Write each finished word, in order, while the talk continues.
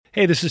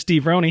Hey, this is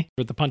Steve Roney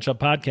with the Punch Up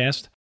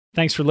Podcast.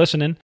 Thanks for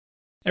listening.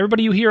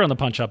 Everybody you hear on the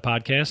Punch Up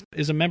Podcast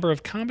is a member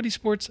of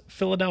ComedySportz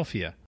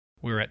Philadelphia.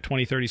 We're at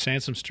 2030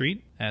 Sansom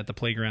Street at the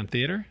Playground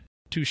Theater.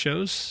 2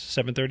 shows,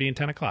 7:30 and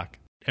 10 o'clock,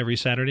 every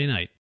Saturday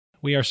night.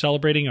 We are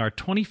celebrating our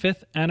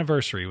 25th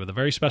anniversary with a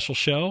very special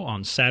show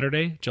on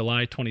Saturday,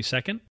 July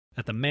 22nd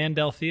at the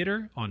Mandel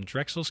Theater on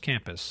Drexel's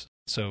campus.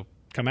 So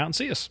come out and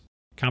see us.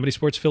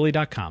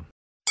 ComedySportsPhilly.com.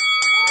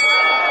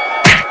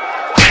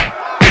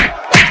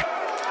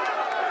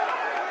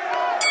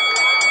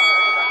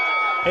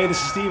 Hey,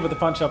 this is Steve with the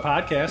Punch Up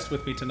Podcast.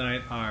 With me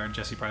tonight are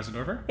Jesse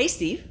Preisendorfer. Hey,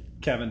 Steve.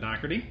 Kevin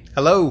Doherty.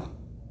 Hello.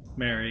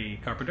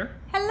 Mary Carpenter.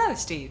 Hello,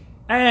 Steve.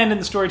 And in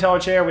the storyteller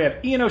chair, we have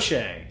Eoin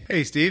O'Shea.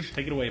 Hey, Steve.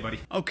 Take it away,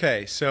 buddy.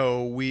 Okay,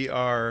 so we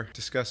are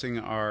discussing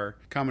our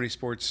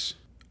ComedySportz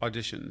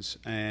auditions,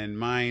 and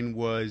mine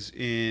was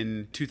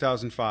in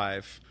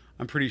 2005.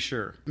 I'm pretty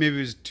sure. Maybe it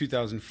was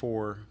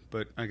 2004,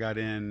 but I got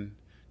in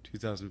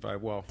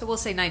 2005. Well, So we'll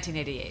say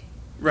 1988.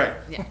 right.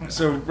 Yeah.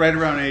 So right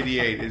around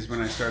 88 is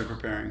when I started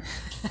preparing.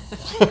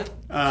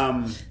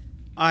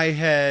 I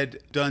had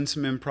done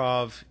some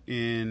improv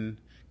in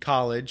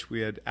college.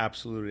 We had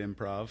absolute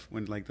improv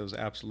when like those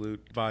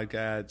absolute vodka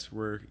ads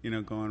were,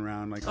 going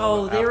around like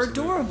all the they were absolute,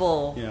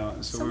 adorable.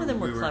 So Some of them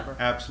were clever.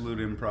 Absolute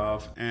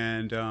improv,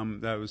 and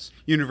that was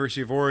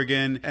University of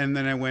Oregon. And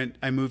then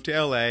I moved to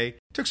LA,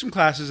 took some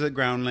classes at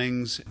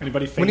Groundlings.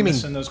 Anybody What do you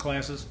famous mean? in those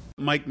classes?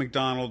 Mike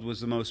McDonald was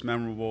the most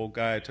memorable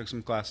guy I took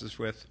some classes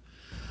with.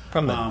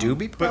 From the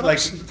Doobie But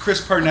Brothers? like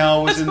Chris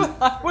Parnell was in.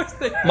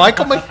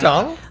 Michael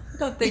McDonald? I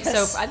don't think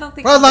so. I don't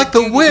think. Well, so. like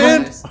the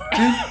wind.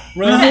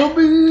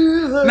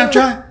 Now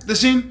try the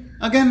scene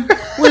again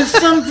with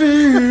some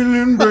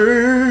feeling,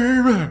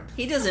 baby.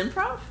 He does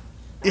improv.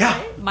 Yeah.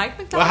 Right? Mike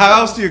McDonald. Well, how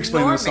else do you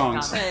explain Norm those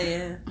songs?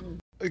 McDonald.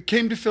 Yeah. I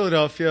came to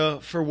Philadelphia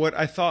for what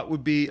I thought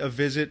would be a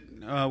visit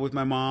with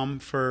my mom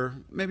for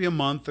maybe a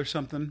month or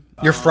something.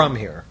 You're from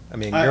here. I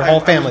mean, your I whole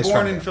family's was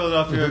born from in here.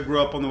 Philadelphia.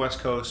 Grew up on the West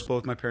Coast.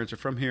 Both my parents are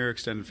from here,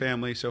 extended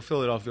family. So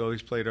Philadelphia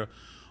always played a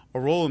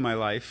role in my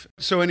life.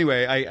 So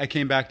anyway, I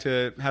came back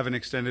to have an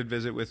extended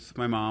visit with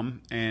my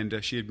mom,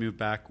 and she had moved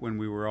back when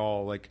we were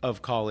all like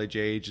of college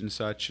age and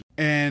such.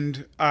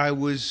 And I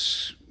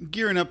was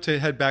gearing up to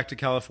head back to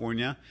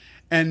California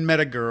and met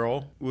a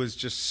girl, was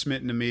just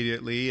smitten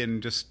immediately,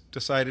 and just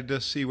decided to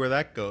see where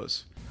that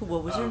goes.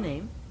 What was her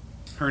name?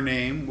 Her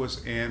name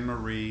was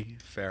Anne-Marie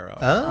Farrow.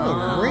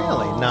 Oh,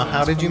 really? Now,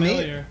 how did you meet?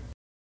 Familiar.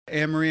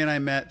 Anne-Marie and I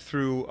met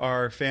through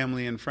our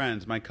family and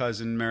friends. My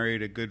cousin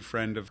married a good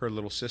friend of her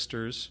little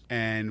sister's,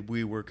 and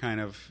we were kind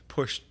of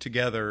pushed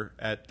together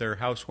at their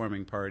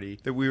housewarming party.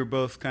 That we were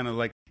both kind of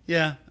like,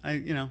 yeah,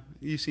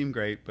 you seem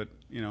great, but,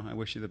 I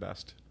wish you the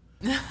best.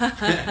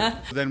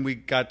 Then we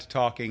got to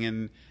talking,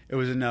 and it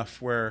was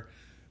enough where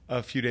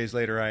a few days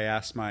later I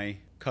asked my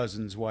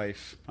cousin's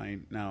wife, my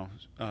now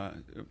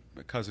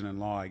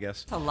cousin-in-law, I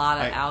guess. It's a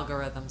lot of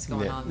algorithms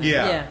going on there.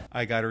 Yeah.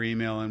 I got her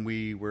email, and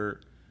we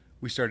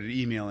started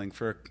emailing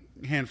for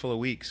a handful of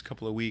weeks,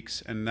 couple of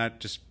weeks, and that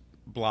just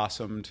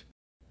blossomed.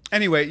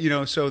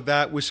 Anyway, so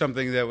that was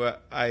something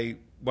that I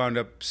wound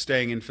up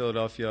staying in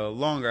Philadelphia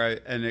longer,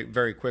 and it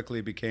very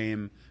quickly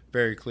became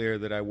very clear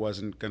that I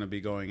wasn't going to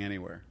be going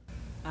anywhere.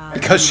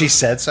 Because she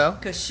said so?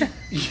 Because she.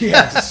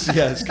 Yes,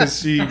 because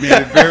she made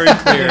it very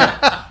clear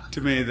to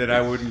me that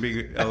I wouldn't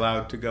be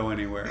allowed to go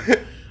anywhere.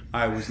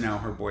 I was now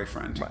her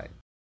boyfriend. Right.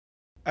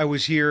 I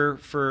was here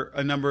for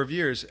a number of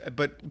years,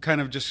 but kind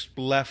of just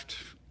left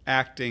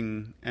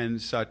acting and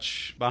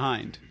such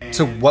behind.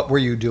 So what were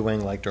you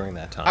doing like during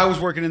that time? I was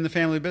working in the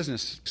family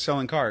business,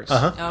 selling cars.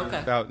 Uh-huh.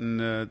 Okay. Out in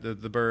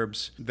the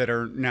burbs that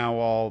are now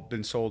all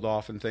been sold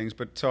off and things.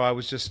 But so I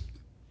was just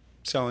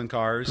selling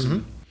cars,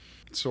 and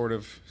sort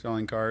of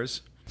selling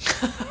cars.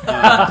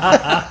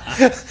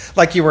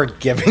 Like you were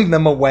giving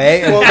them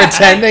away and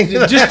pretending?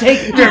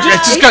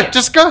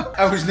 Just go.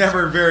 I was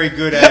never very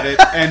good at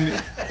it.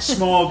 And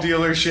small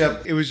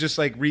dealership, it was just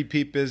like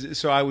repeat business.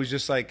 So I was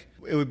just like,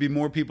 it would be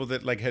more people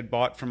that like had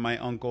bought from my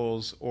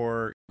uncles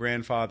or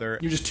grandfather.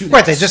 You're just too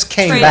Right, they just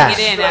came Trading back.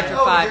 it in after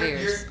 5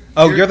 years.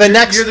 You're the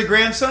next. You're the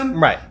grandson?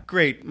 Right.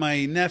 Great.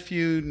 My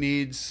nephew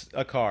needs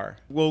a car.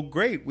 Well,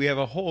 great. We have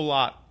a whole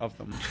lot of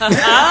them. Here's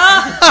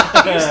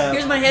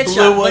my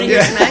headshot. Want to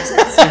hear some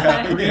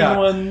accents? green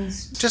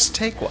ones. Just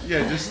take one.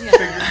 Yeah, just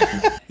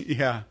figure.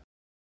 Yeah.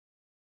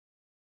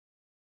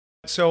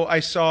 So I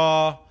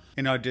saw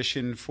an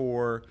audition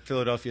for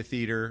Philadelphia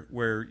Theater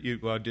where you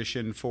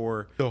audition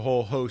for the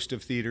whole host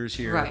of theaters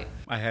here. Right.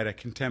 I had a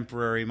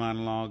contemporary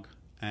monologue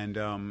and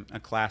a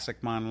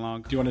classic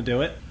monologue. Do you want to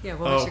do it? Yeah,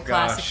 what was your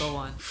gosh. classical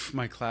one?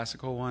 My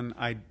classical one,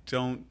 I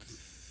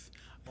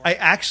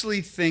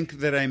actually think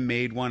that I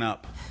made one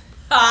up.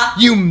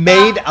 You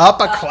made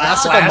up a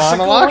classical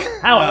monologue?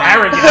 How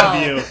arrogant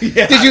of you.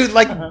 Yeah. Did you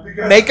like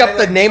make up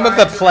the name of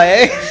the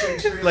play?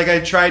 Like I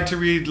tried to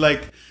read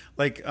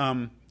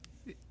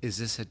is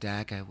this a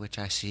dagger which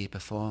I see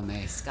before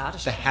me?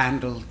 Scottish. The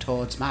handle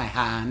towards my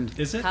hand.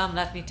 Is it? Come,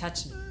 let me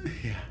touch him.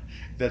 Yeah.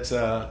 That's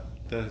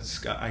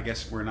I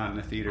guess we're not in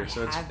a theater,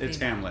 so it's have it's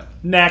been. Hamlet.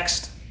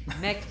 Next.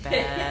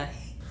 Macbeth.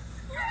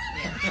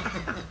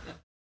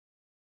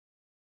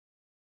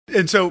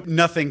 And so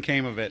nothing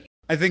came of it.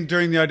 I think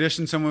during the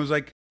audition, someone was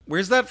like,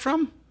 "Where's that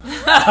from?"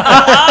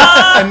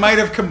 I might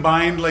have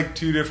combined like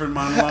 2 different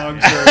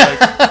monologues.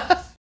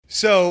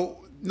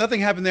 So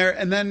nothing happened there.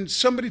 And then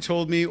somebody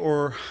told me,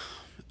 or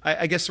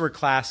I guess there were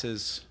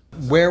classes.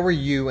 Where were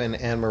you and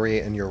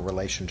Anne-Marie in your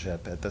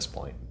relationship at this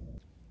point?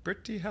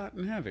 Pretty hot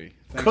and heavy.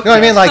 No,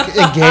 I mean like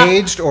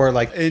engaged or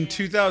like... In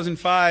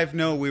 2005,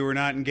 no, we were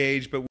not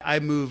engaged, but I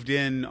moved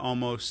in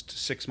almost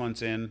 6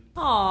 months in.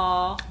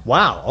 Aww.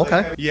 Wow,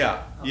 okay.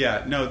 Yeah.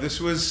 No, this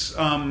was,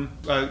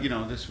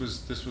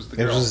 this was the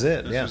girl. This was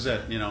it, This was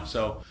it,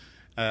 So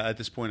at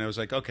this point, I was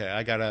like, okay,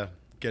 I gotta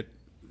get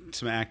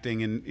some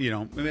acting and,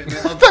 I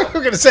thought you were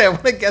going to say, I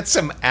want to get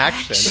some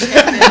action.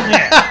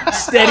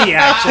 Steady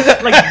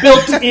action. Like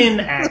built-in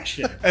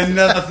action. And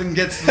nothing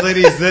gets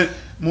ladies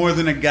more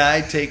than a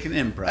guy taking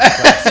improv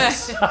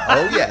classes.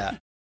 Oh, yeah.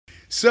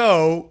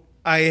 So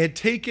I had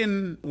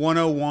taken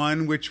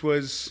 101, which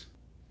was...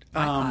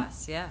 My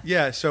class, yeah.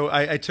 Yeah, so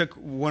I took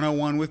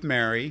 101 with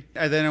Mary.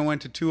 And then I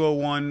went to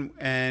 201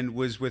 and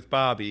was with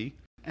Bobby.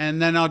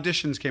 And then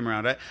auditions came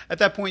around. At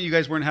that point, you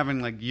guys weren't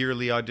having like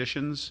yearly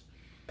auditions.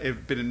 It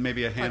had been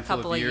maybe a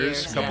handful of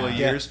years.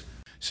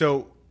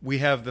 So we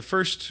have the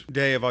first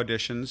day of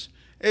auditions.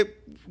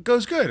 It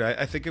goes good.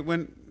 I think it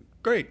went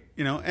great,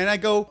 And I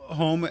go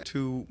home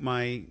to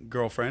my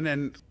girlfriend,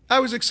 and I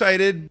was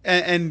excited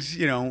and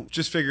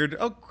just figured,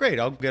 oh, great,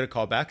 I'll get a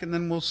call back, and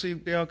then we'll see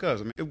how it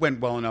goes. I mean, it went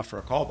well enough for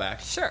a call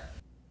back. Sure.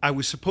 I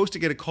was supposed to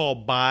get a call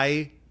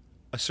by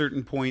a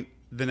certain point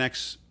the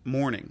next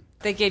morning.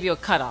 They gave you a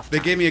cutoff time.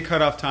 They gave me a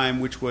cutoff time,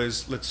 which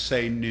was, let's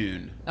say,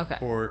 noon. Okay.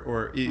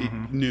 Or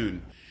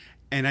noon.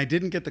 And I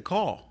didn't get the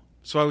call.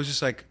 So I was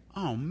just like,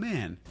 oh,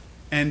 man.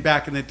 And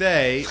back in the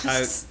day, I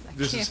was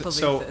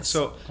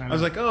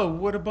like, oh,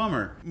 what a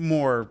bummer.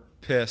 More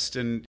pissed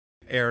and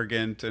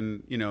arrogant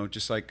and,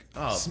 just like,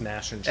 oh.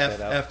 Smashing shit up.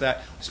 F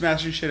that.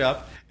 Smashing shit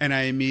up. And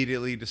I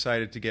immediately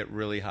decided to get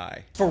really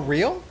high. For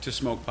real? To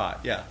smoke pot,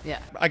 yeah. Yeah.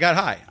 I got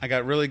high. I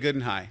got really good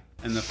and high.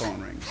 And the phone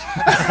rings.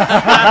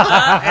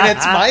 And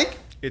it's Mike?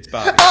 It's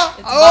Bobby.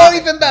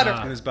 Even better.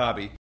 It was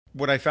Bobby.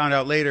 What I found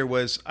out later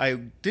was I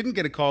didn't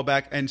get a call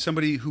back, and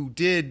somebody who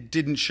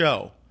didn't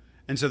show.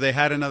 And so they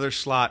had another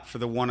slot for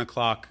the 1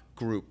 o'clock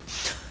group.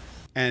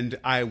 And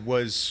I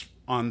was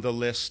on the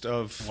list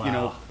of,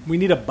 we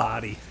need a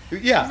body.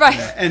 Yeah. Right.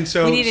 And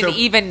so we need an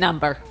even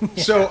number.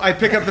 So I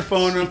pick up the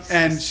phone,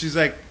 and she's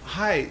like,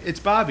 hi, it's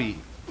Bobby.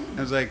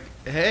 I was like,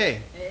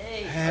 hey.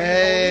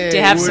 Do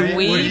you have some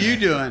weed? What are you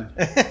doing?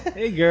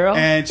 Hey, girl.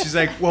 And she's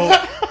like, well,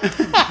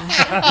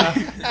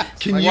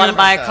 can you want to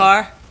buy a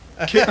car?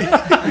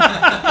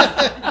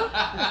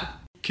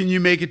 Can you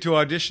make it to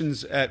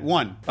auditions at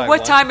 1?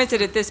 What time is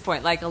it at this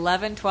point? Like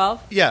 11,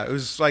 12? Yeah, it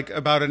was like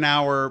about an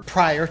hour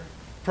prior to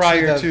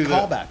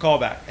the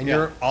callback. And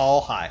you're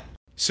all high.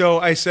 So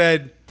I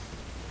said...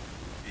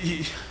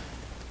 Is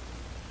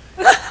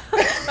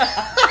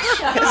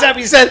that what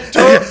you said?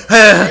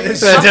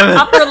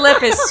 Upper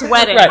lip is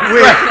sweating.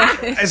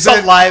 Right.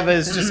 Saliva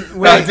is just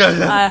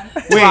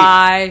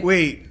dry.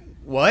 Wait,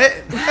 what?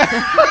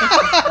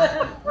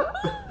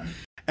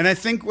 And I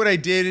think what I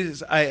did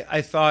is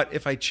I thought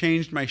if I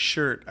changed my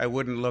shirt, I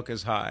wouldn't look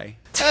as high.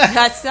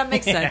 That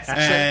makes sense.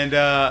 And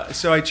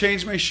so I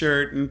changed my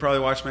shirt and probably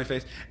washed my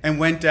face and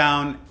went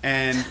down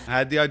and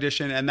had the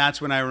audition. And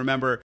that's when I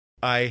remember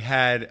I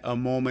had a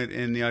moment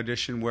in the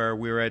audition where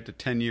we were at the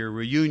 10-year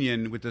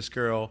reunion with this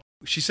girl.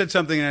 She said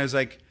something and I was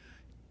like,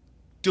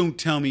 don't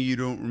tell me you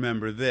don't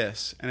remember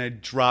this. And I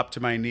dropped to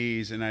my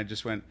knees and I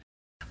just went,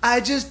 I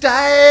just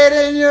died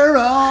in your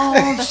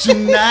arms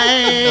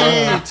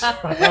tonight.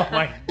 Oh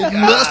my God. It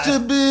must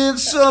have been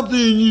something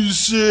you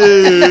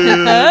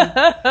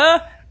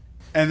said.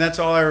 And that's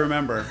all I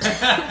remember.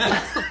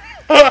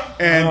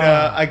 And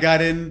I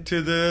got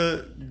into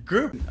the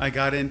group. I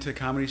got into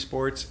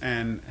ComedySportz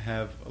and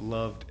have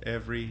loved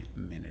every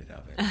minute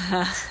of it.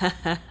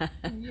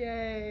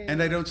 Yay.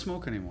 And I don't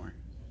smoke anymore.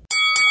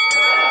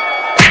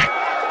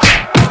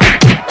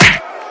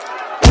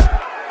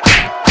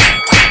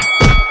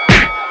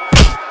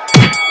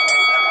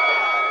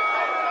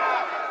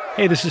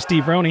 Hey, this is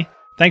Steve Roney.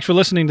 Thanks for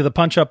listening to the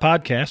Punch Up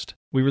Podcast.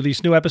 We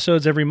release new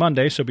episodes every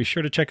Monday, so be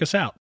sure to check us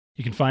out.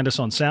 You can find us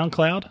on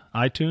SoundCloud,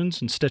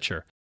 iTunes, and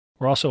Stitcher.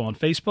 We're also on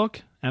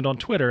Facebook and on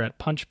Twitter at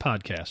Punch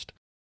Podcast.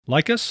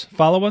 Like us,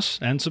 follow us,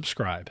 and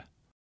subscribe.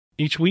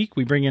 Each week,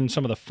 we bring in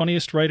some of the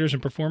funniest writers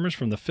and performers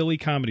from the Philly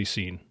comedy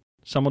scene.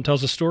 Someone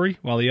tells a story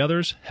while the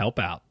others help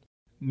out.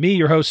 Me,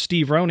 your host,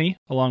 Steve Roney,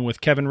 along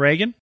with Kevin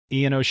Reagan,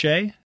 Ian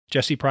O'Shea,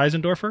 Jesse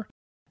Preisendorfer,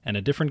 and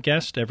a different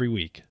guest every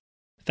week.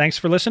 Thanks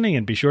for listening,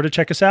 and be sure to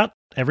check us out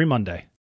every Monday.